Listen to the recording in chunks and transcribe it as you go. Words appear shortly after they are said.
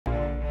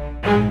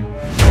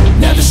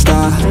Never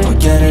stop, I'll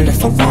get it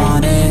if I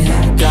want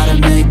it. Gotta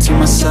make to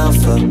myself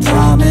a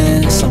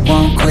promise. I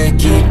won't quit,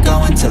 keep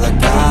going till I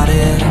got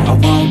it. I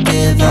won't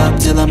give up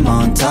till I'm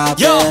on top.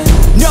 Yo,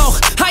 no,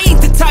 I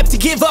ain't the type to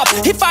give up.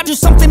 If I do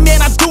something,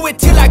 man, I do it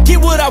till I get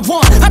what I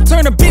want. I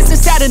turn a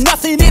business out of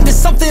nothing into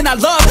something I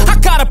love. I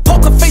got a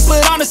poker face,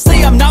 but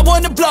honestly, I'm not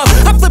one to bluff.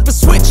 I flip a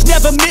switch,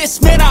 never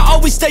miss, man, I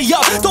always stay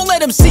up. Don't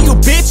let them see you,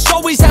 bitch,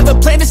 always have a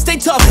plan to stay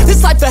tough.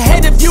 This life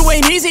ahead of you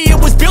ain't easy, it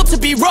was built to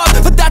be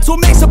rough. But that's what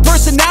makes a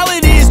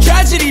personality, is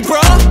tragedy,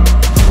 bruh.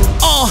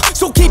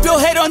 So keep your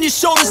head on your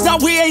shoulders. Now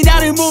we ain't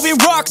out here moving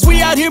rocks,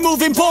 we out here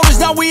moving boulders.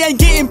 Now we ain't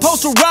getting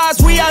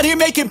posterized, we out here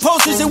making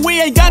posters. And we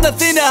ain't got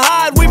nothing to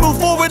hide, we move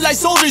forward like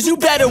soldiers. You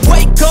better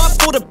wake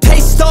up for the pay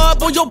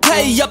stub or you'll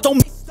pay up.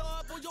 Don't.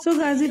 So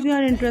guys, if you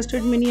are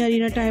interested mini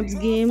arena types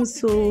games,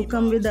 so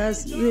come with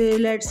us.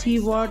 Let's see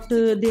what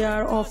they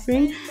are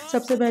offering.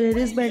 सबसे पहले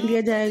wristband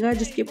दिया जाएगा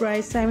जिसकी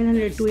price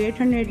 700 to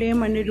 800 है,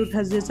 Monday to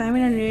Thursday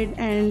 700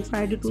 and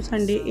Friday to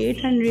Sunday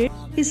 800।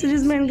 इस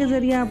wristband के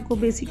ज़रिए आपको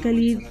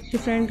basically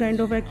different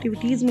kind of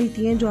activities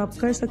मिलती हैं जो आप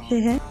कर सकते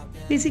हैं।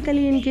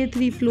 बेसिकली इनके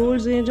 3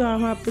 फ्लोर्स हैं जो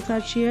हम आपके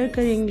साथ शेयर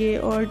करेंगे,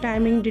 और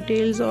टाइमिंग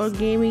डिटेल्स और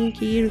गेमिंग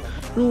की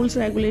रूल्स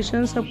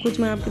रेगुलेशन सब कुछ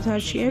मैं आपके साथ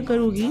शेयर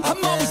करूँगी।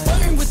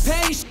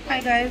 Hi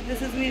guys,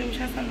 this is me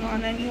Usha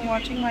Salman and you're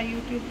watching my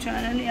YouTube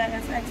channel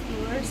AIS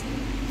Explorers।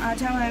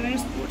 आज हम आए हैं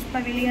स्पोर्ट्स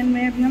पवेलियन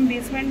में। अभी हम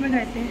बेसमेंट में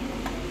गए थे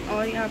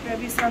और यहाँ पे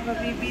अभी सब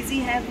अभी बिजी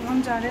है, तो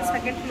हम जा रहे हैं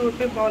सेकंड फ्लोर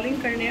पे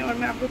बॉलिंग करने और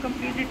मैं आपको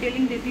कंप्लीट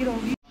डिटेलिंग देती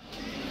रहूँगी।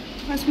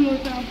 फर्स्ट फ्लोर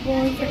पे आपको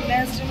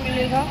फिटनेस जिम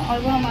मिलेगा और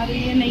वो हमारे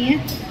लिए नहीं है।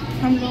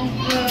 हम लोग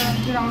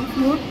ग्राउंड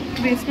फ्लोर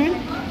बेसमेंट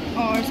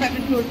और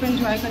सेकंड फ्लोर पे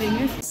एंजॉय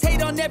करेंगे।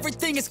 Hate on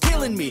everything is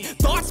killing me.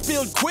 Thoughts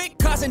build quick,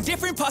 causing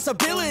different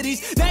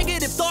possibilities.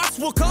 Negative thoughts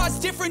will cause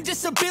different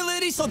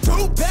disabilities, so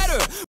do better.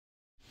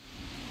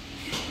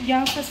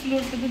 यहाँ फर्स्ट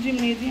फ्लोर पे तो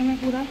जिम्नेजियम है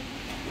पूरा,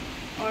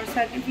 और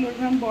सेकंड फ्लोर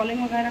पे हम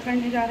बॉलिंग वगैरह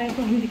करने जा रहे हैं,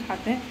 तो हम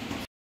दिखाते हैं।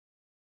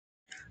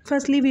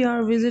 Firstly, we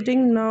are visiting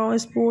now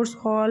sports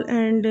hall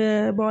and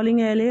bowling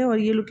alley, और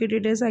ये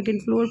लोकेटेड है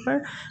सेकंड फ्लोर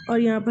पर, और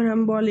यहाँ पर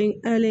हम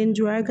बॉलिंग एले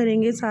एंजॉय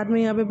करेंगे। साथ में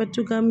यहाँ पे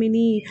बच्चों का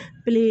मिनी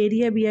प्ले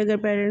एरिया भी है, अगर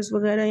पेरेंट्स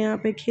वगैरह यहाँ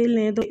पे खेल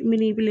रहे हैं तो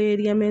मिनी प्ले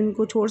एरिया में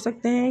इनको छोड़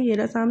सकते हैं। ये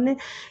रहा सामने।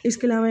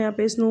 इसके अलावा यहाँ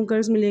पे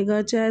स्नूकर्स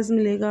मिलेगा, चेस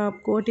मिलेगा,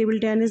 आपको टेबल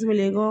टेनिस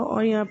मिलेगा,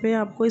 और यहाँ पे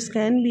आपको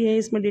स्कैन भी है,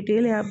 इसमें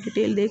डिटेल है, आप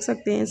डिटेल देख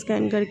सकते हैं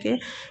स्कैन करके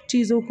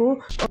चीज़ों को।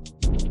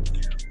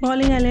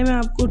 बॉलिंग एले में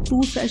आपको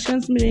 2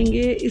 सेशंस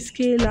मिलेंगे।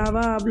 इसके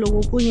अलावा आप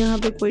लोगों को यहाँ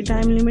पे कोई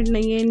टाइम लिमिट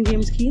नहीं है इन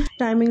गेम्स की।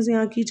 टाइमिंग्स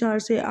यहाँ की 4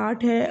 से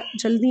 8 है।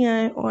 जल्दी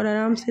आएँ और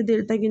आराम से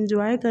देर तक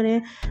एंजॉय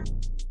करें।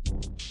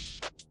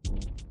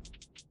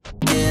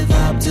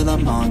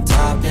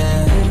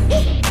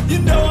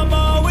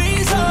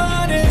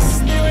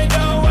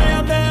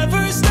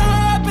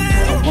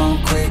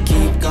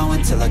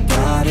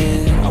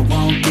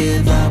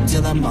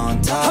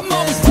 I'm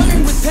always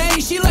flirting with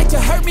pain, she like to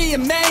hurt me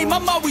and maim.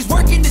 I'm always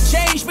working to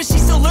change, but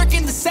she's still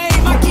lurking the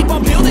same. I keep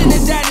on building a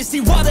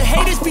dynasty while the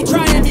haters be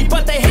trying me,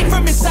 but they hate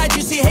from inside.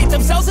 You see, hate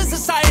themselves in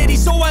society,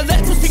 so I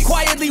let them speak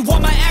quietly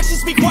while my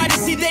actions speak quiet.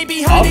 See, they be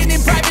hiding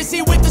in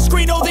privacy with the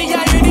screen. Oh, the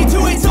irony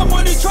to hate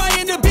someone who's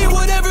trying to be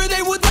whatever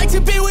they would like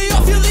to be. We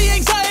all feel the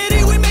anxiety,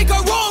 we make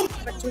our own.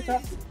 बच्चों का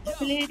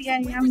play area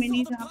है यहाँ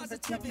mini, जहाँ पर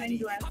बच्चे अपना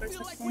enjoy कर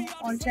सकते हैं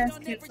और चेस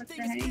खेल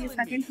सकते हैं। ये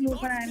सेकंड फ्लोर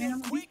पर आए हैं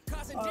हम अभी,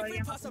 और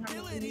यहाँ पर हम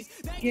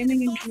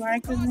गेमिंग एंजॉय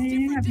कर रहे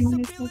हैं। अभी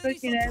हमने स्कूटर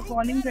खेला है,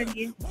 बॉलिंग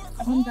करिए।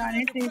 अब हम जा रहे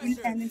हैं टेबल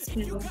टेनिस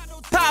खेलने।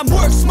 Time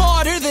works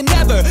smarter than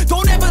ever.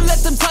 Don't ever let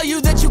them tell you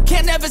that you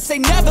can't never say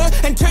never,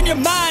 and turn your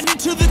mind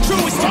into the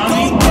truest to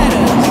go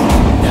better.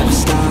 Never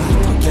stop.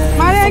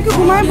 मारे है कि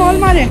घुमाए ball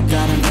मारे है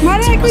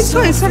कि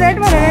इसको red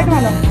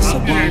वाला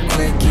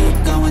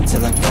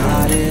Till I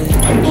got it,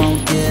 I won't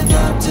give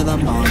up till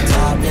I'm on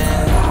top,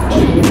 yeah.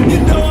 You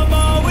know I'm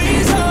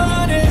always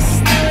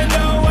honest, there ain't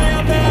no way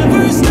I'm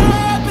ever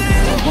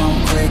stopping. I won't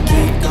quit,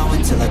 keep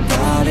going till I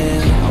got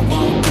it. I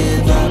won't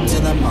give up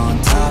till I'm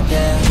on top,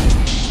 yeah.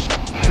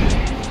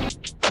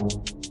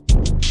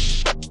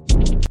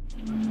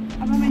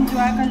 अब हम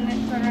enjoy कर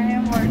रहे हैं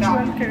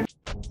virtual cricket.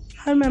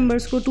 हर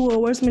members को 2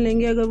 hours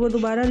मिलेंगे। अगर वो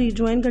दोबारा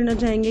रिज्वाइन करना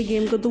चाहेंगे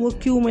गेम को तो वो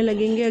क्यू में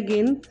लगेंगे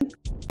अगेन।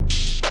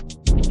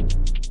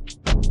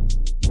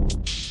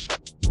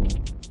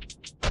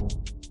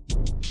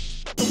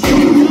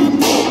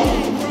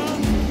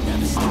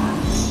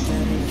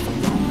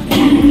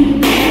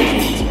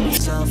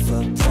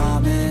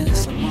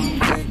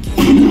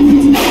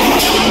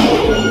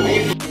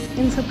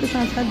 इन सब के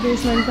साथ साथ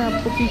बेसमेंट पे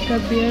आपको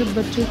peekABear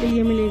बच्चों के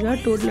लिए मिलेगा।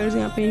 टोडलर्स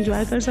यहाँ पे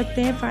एंजॉय कर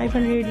सकते हैं।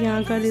 500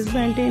 यहाँ का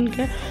रिस्टबैंड है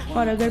इनका,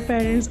 और अगर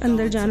पेरेंट्स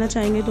अंदर जाना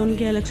चाहेंगे तो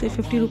उनके अलग से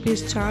 50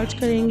 रुपीज़ चार्ज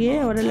करेंगे,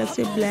 और अलग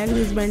से ब्लैक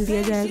रिस्टबैंड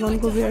दिया जाएगा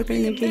उनको वेयर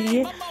करने के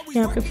लिए।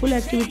 यहाँ पे फुल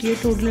एक्टिविटी है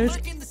टोडलर्स।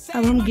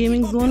 अब हम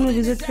गेमिंग जोन में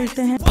विजिट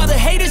करते हैं।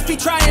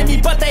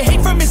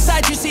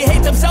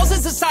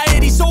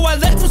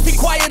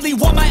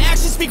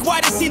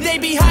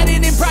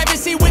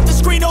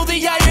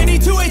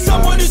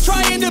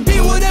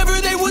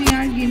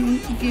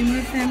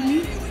 Gamer family,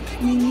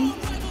 mini,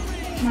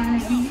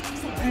 Mahi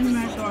and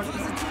my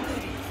daughter.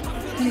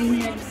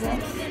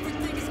 Xbox.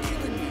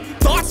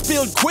 Thoughts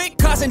build quick,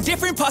 causing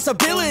different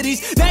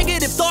possibilities.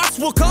 Negative thoughts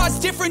will cause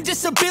different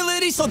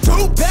disabilities, so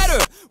do better.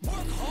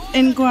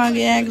 इनको आ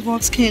गया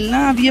Xbox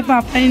खेलना। अब ये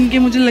पापा इनके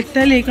मुझे लगता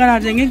है लेकर आ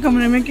जाएंगे,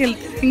 कमरे में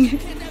खेलते रहेंगे।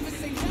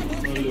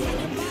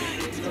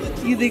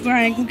 ये देखो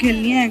आए को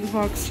खेलनी है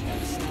Xbox।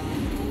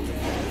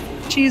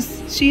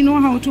 She know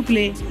how to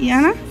play,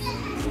 yeah ना?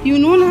 You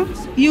know ना?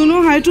 You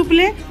know how to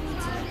play?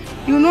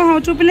 You know how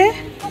to play?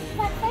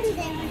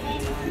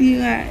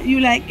 You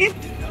like it?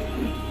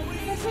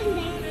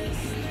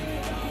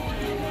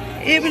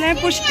 A बनाए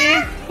push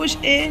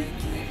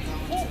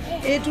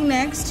A to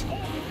next.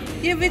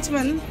 ये which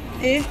one?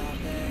 A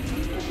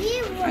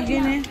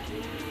again A.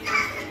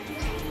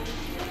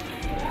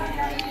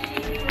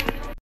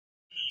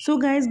 So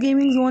guys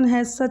gaming zone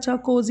has such a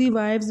Cozi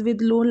vibes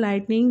with low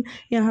lightning.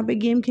 यहाँ पे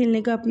game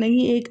खेलने का अपना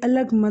ही एक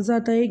अलग मज़ा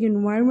था, एक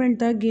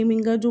इन्वायरमेंट था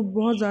गेमिंग का जो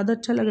बहुत ज़्यादा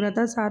अच्छा लग रहा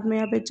था। साथ में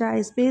यहाँ पे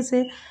चाय स्पेस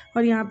है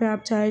और यहाँ पे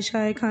आप चाय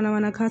शाय खाना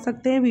वाना खा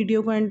सकते हैं।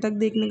 वीडियो को एंड तक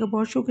देखने का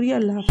बहुत शुक्रिया।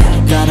 अल्लाह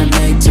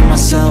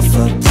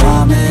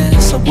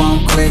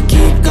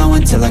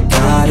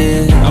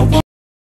हाफ़िज़।